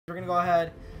We're going to go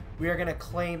ahead. We are going to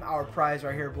claim our prize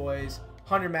right here, boys.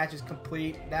 100 matches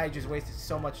complete. Now I just wasted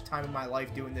so much time in my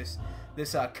life doing this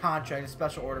contract, this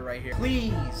special order right here.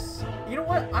 Please. You know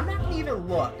what? I'm not going to even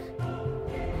look.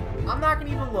 I'm not going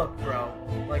to even look, bro.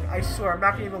 Like, I swear, I'm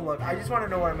not going to even look. I just want to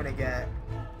know what I'm going to get.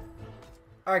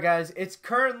 Alright, guys. It's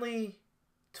currently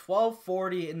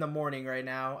 12:40 in the morning right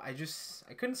now. I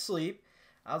couldn't sleep.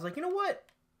 I was like, you know what?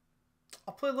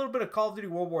 I'll play a little bit of Call of Duty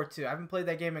World War II. I haven't played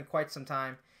that game in quite some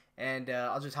time. And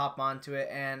I'll just hop onto it.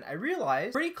 And I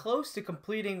realized pretty close to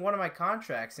completing one of my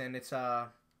contracts. And it's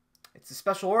a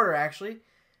special order, actually.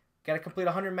 Got to complete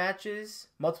 100 matches,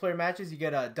 multiplayer matches. You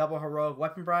get a double heroic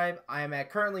weapon bribe. I am at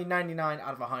currently 99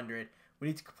 out of 100. We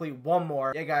need to complete one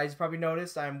more. Yeah, guys, you probably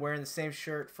noticed I'm wearing the same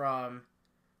shirt from,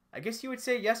 I guess you would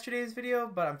say, yesterday's video.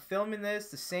 But I'm filming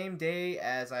this the same day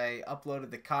as I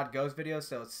uploaded the COD Ghost video.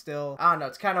 So it's still, I don't know,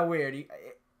 it's kind of weird.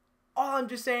 All I'm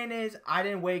just saying is I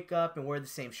didn't wake up and wear the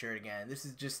same shirt again. This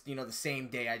is just, you know, the same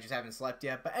day. I just haven't slept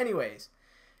yet. But anyways,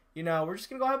 you know, we're just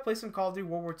going to go ahead and play some Call of Duty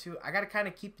World War II. I got to kind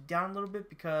of keep it down a little bit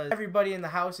because everybody in the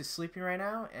house is sleeping right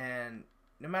now. And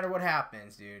no matter what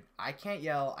happens, dude, I can't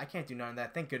yell. I can't do none of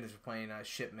that. Thank goodness we're playing a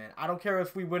shipment. I don't care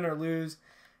if we win or lose.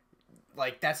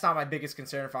 Like, that's not my biggest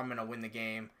concern if I'm going to win the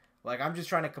game. Like, I'm just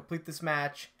trying to complete this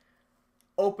match.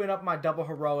 Open up my double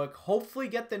heroic. Hopefully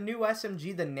get the new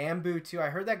SMG, the Nambu too. I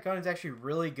heard that gun is actually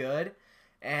really good.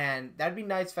 And that'd be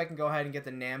nice if I can go ahead and get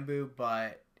the Nambu.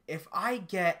 But if I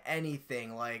get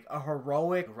anything like a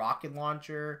heroic rocket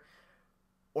launcher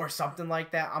or something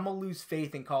like that, I'm going to lose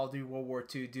faith in Call of Duty World War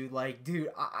II, dude. Like, dude,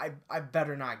 I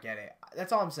better not get it.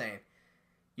 That's all I'm saying.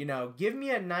 You know, give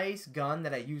me a nice gun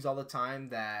that I use all the time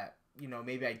that, you know,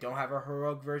 maybe I don't have a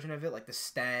heroic version of it, like the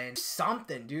Sten.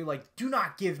 Something, dude. Like, do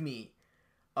not give me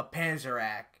a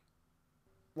Panzerac,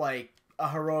 like a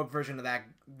heroic version of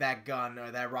that gun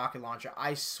or that rocket launcher.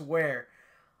 I swear,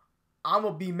 I'm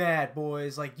gonna be mad,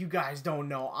 boys. Like, you guys don't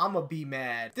know. I'm gonna be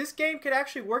mad. This game could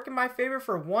actually work in my favor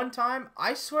for one time.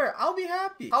 I swear, I'll be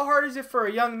happy. How hard is it for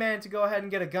a young man to go ahead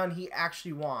and get a gun he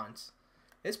actually wants?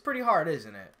 It's pretty hard,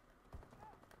 isn't it?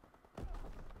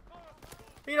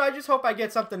 You know, I just hope I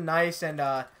get something nice and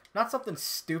not something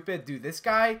stupid. Dude, this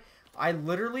guy, I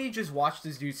literally just watched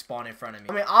this dude spawn in front of me.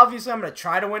 I mean, obviously, I'm going to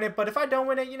try to win it, but if I don't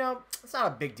win it, you know, it's not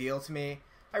a big deal to me.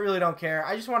 I really don't care.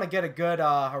 I just want to get a good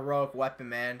heroic weapon,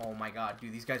 man. Oh, my God.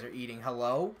 Dude, these guys are eating.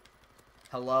 Hello?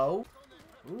 Hello?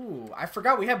 Ooh, I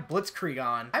forgot we have Blitzkrieg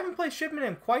on. I haven't played Shipment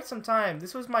in quite some time.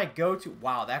 This was my go-to.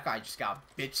 Wow, that guy just got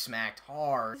bitch smacked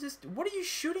hard. What are you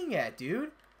shooting at,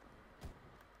 dude?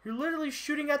 You're literally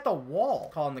shooting at the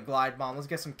wall. Calling the glide bomb. Let's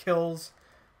get some kills.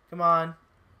 Come on.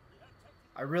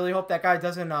 I really hope that guy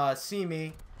doesn't see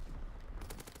me.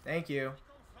 Thank you.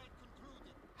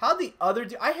 How'd the other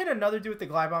dude... I hit another dude with the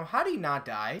glide bomb. How did he not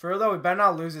die? For real though, we better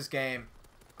not lose this game.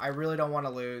 I really don't want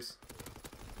to lose.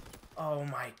 Oh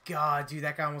my god, dude.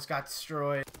 That guy almost got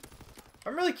destroyed.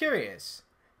 I'm really curious.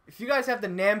 If you guys have the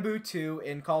Nambu 2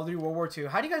 in Call of Duty World War II,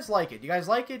 how do you guys like it? Do you guys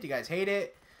like it? Do you guys hate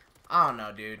it? I don't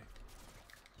know, dude.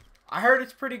 I heard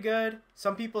it's pretty good.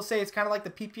 Some people say it's kind of like the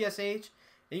PPSH.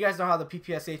 You guys know how the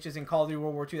PPSH is in Call of Duty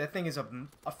World War II. That thing is a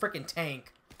freaking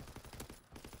tank.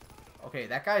 Okay,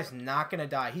 that guy's not going to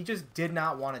die. He just did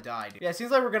not want to die, dude. Yeah, it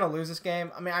seems like we're going to lose this game.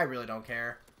 I mean, I really don't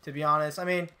care, to be honest. I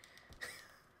mean,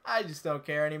 I just don't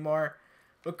care anymore.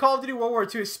 But Call of Duty World War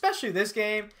II, especially this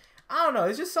game, I don't know.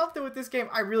 There's just something with this game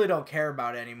I really don't care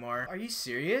about anymore. Are you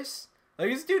serious? Like,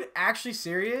 is this dude actually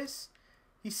serious?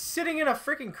 He's sitting in a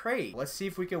freaking crate. Let's see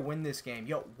if we can win this game.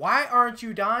 Yo, why aren't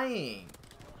you dying?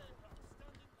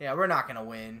 Yeah, we're not going to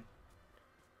win.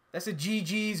 That's a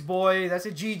GG's, boy. That's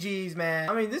a GG's, man.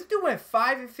 I mean, this dude went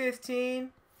 5 and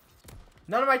 15.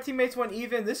 None of my teammates went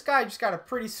even. This guy just got a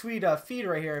pretty sweet feed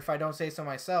right here, if I don't say so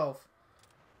myself.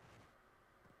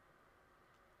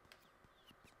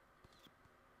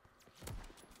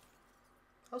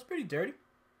 That was pretty dirty.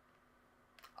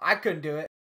 I couldn't do it.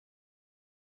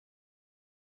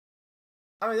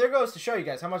 I mean, there goes to show you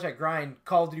guys how much I grind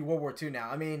Call of Duty World War II now.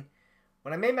 I mean,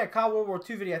 when I made my COD World War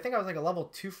II video, I think I was like a level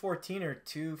 214 or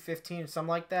 215 or something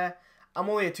like that. I'm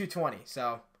only at 220,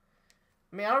 so...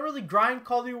 I mean, I don't really grind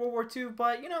Call of Duty World War II,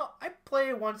 but, you know, I play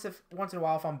it once in a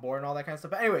while if I'm bored and all that kind of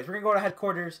stuff. But anyways, we're going to go to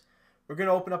headquarters. We're going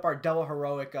to open up our double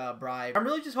heroic bribe. I'm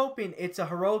really just hoping it's a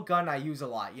heroic gun I use a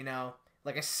lot, you know?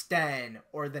 Like a Sten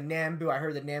or the Nambu. I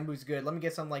heard the Nambu's good. Let me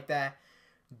get something like that.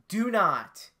 Do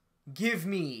not give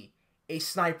me a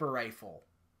sniper rifle.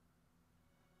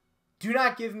 Do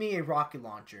not give me a rocket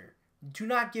launcher. Do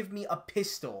not give me a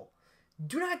pistol.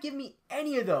 Do not give me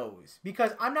any of those.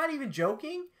 Because I'm not even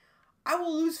joking. I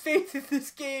will lose faith in this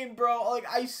game, bro. Like,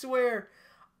 I swear.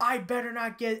 I better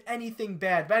not get anything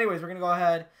bad. But anyways, we're going to go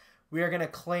ahead. We are going to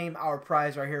claim our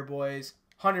prize right here, boys.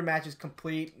 100 matches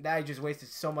complete. I just wasted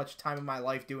so much time in my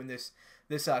life doing this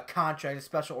contract, a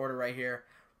special order right here.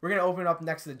 We're going to open it up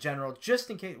next to the general just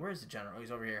in case. Where's the general?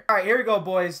 He's over here. All right, here we go,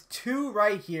 boys. 2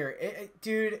 right here.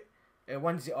 Dude, it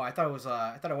went, oh, I thought it was,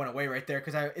 I thought it went away right there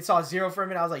because it saw 0 for a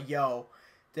minute. I was like, yo,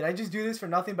 did I just do this for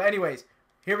nothing? But anyways,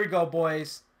 here we go,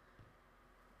 boys.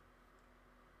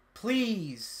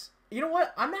 Please. You know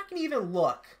what? I'm not going to even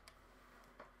look.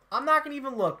 I'm not going to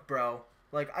even look, bro.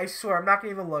 Like, I swear, I'm not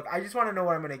going to even look. I just want to know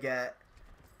what I'm going to get.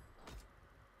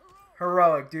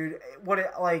 Heroic, dude. What it,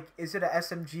 like, is it a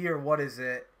SMG or what is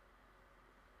it?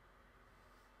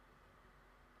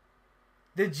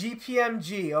 The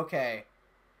GPMG, okay.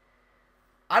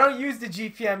 I don't use the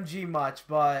GPMG much,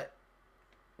 but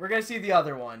we're going to see the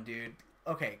other one, dude.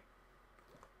 Okay.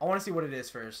 I want to see what it is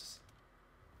first.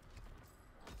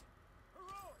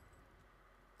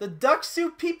 The Duck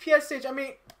Suit PPSH, I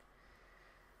mean...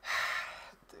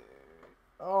 Dude.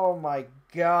 Oh my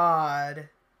god.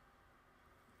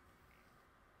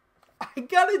 I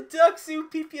got a Duck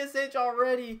Suit PPSH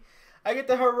already. I get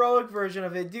the heroic version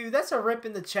of it. Dude, that's a rip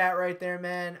in the chat right there,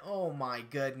 man. Oh my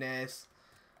goodness.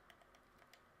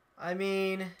 I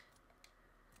mean...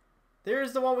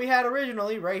 There's the one we had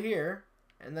originally, right here.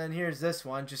 And then here's this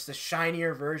one, just a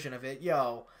shinier version of it.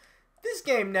 Yo... This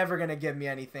game never gonna give me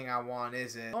anything I want,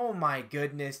 is it? Oh my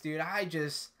goodness, dude. I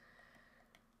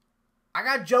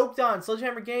got joked on.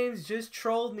 Sledgehammer Games just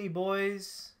trolled me,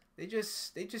 boys. They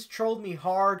just trolled me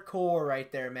hardcore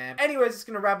right there, man. Anyways, it's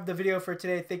gonna wrap up the video for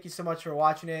today. Thank you so much for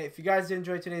watching it. If you guys did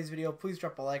enjoy today's video, please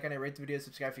drop a like on it, rate the video,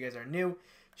 subscribe if you guys are new.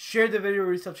 Share the video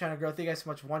to help channel grow. Thank you guys so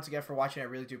much once again for watching. I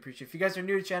really do appreciate it. If you guys are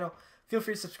new to the channel, feel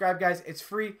free to subscribe, guys. It's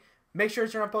free. Make sure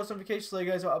to turn on post notifications so you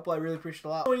guys will upload. I really appreciate it a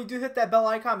lot. When you do hit that bell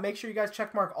icon, make sure you guys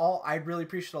check mark all. I'd really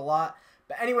appreciate it a lot.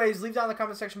 But anyways, leave down in the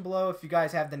comment section below if you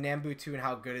guys have the Nambu 2 and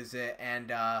how good is it. And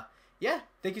yeah,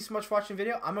 thank you so much for watching the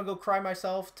video. I'm going to go cry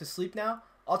myself to sleep now.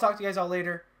 I'll talk to you guys all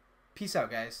later. Peace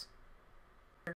out, guys.